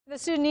The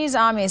Sudanese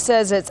army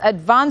says it's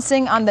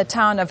advancing on the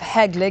town of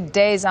Heglig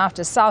days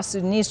after South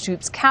Sudanese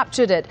troops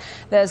captured it.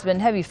 There's been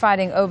heavy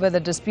fighting over the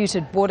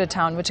disputed border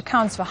town, which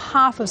accounts for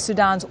half of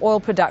Sudan's oil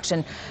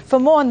production. For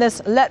more on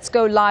this, let's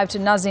go live to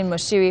Nazanine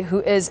Moshiri, who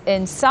is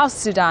in South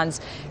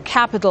Sudan's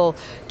capital,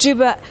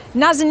 Juba.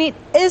 Nazanine,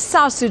 is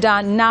South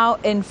Sudan now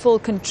in full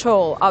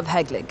control of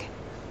Heglig?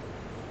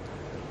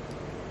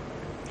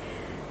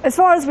 As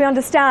far as we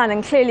understand,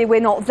 and clearly we're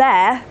not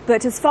there,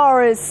 but as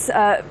far as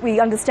we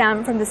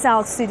understand from the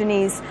South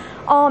Sudanese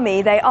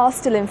army, they are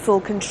still in full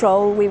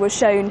control. We were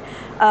shown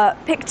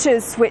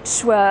pictures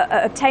which were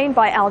obtained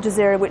by Al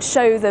Jazeera, which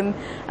show them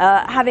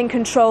having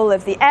control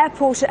of the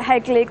airport at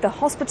Heglig, the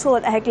hospital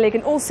at Heglig,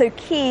 and also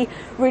key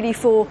really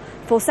for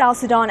South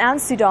Sudan and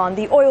Sudan,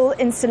 the oil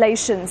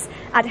installations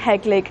at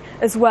Heglig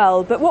as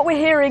well. But what we're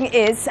hearing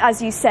is,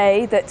 as you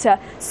say, that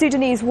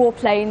Sudanese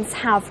warplanes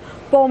have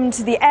bombed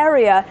the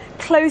area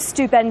close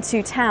to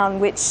Bentiu town,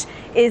 which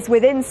is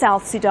within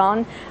South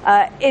Sudan.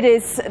 It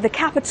is the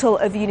capital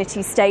of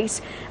Unity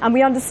State, and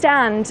we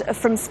understand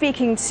from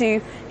speaking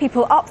to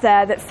people up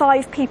there that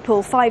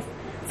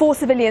four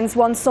civilians,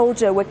 one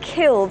soldier were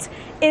killed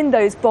in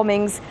those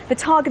bombings. The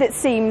target, it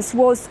seems,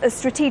 was a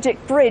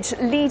strategic bridge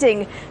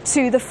leading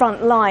to the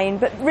front line.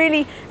 But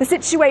really, the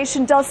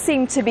situation does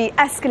seem to be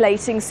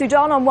escalating.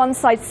 Sudan on one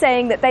side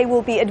saying that they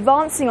will be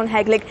advancing on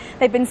Heglig.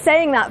 They've been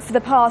saying that for the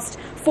past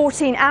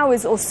 14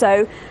 hours or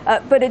so.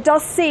 But it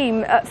does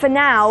seem, for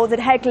now, that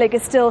Heglig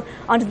is still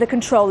under the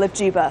control of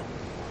Juba.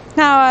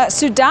 Now,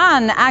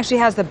 Sudan actually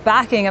has the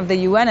backing of the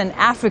UN and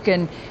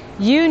African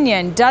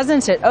Union,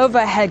 doesn't it, over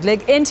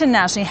Heglig?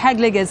 Internationally,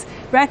 Heglig is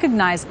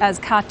recognized as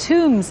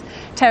Khartoum's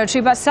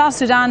territory, but South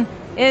Sudan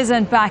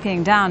isn't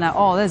backing down at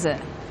all, is it?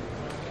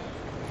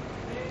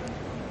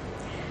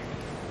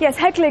 Yes,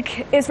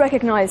 Heglig is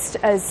recognized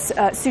as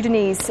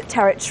Sudanese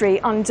territory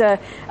under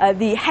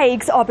the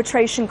Hague's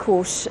Arbitration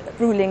Court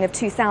ruling of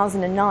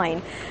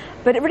 2009.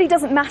 But it really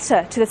doesn't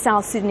matter to the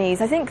South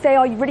Sudanese. I think they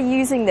are really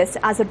using this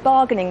as a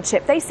bargaining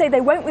chip. They say they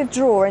won't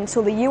withdraw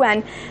until the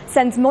UN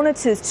sends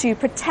monitors to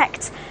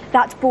protect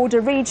that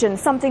border region,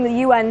 something the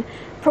UN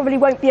probably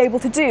won't be able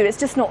to do. It's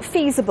just not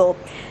feasible.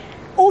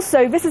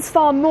 Also, this is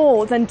far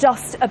more than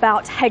just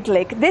about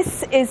Heglig.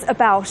 This is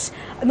about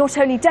not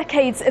only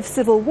decades of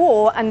civil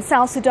war and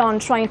South Sudan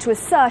trying to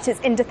assert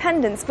its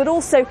independence, but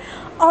also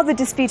other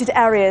disputed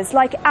areas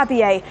like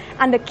Abyei.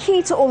 And the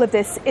key to all of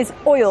this is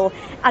oil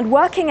and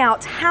working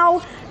out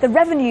how the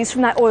revenues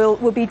from that oil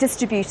will be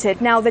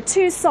distributed. Now, the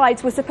two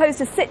sides were supposed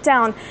to sit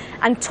down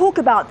and talk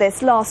about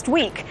this last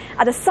week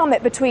at a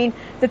summit between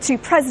the two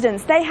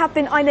presidents. They have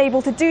been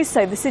unable to do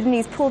so. The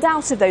Sudanese pulled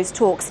out of those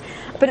talks.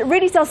 But it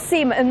really does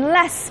seem,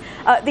 unless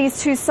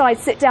these two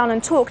sides sit down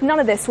and talk, none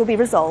of this will be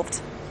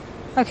resolved.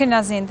 Okay,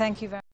 Nazanine, thank you very much.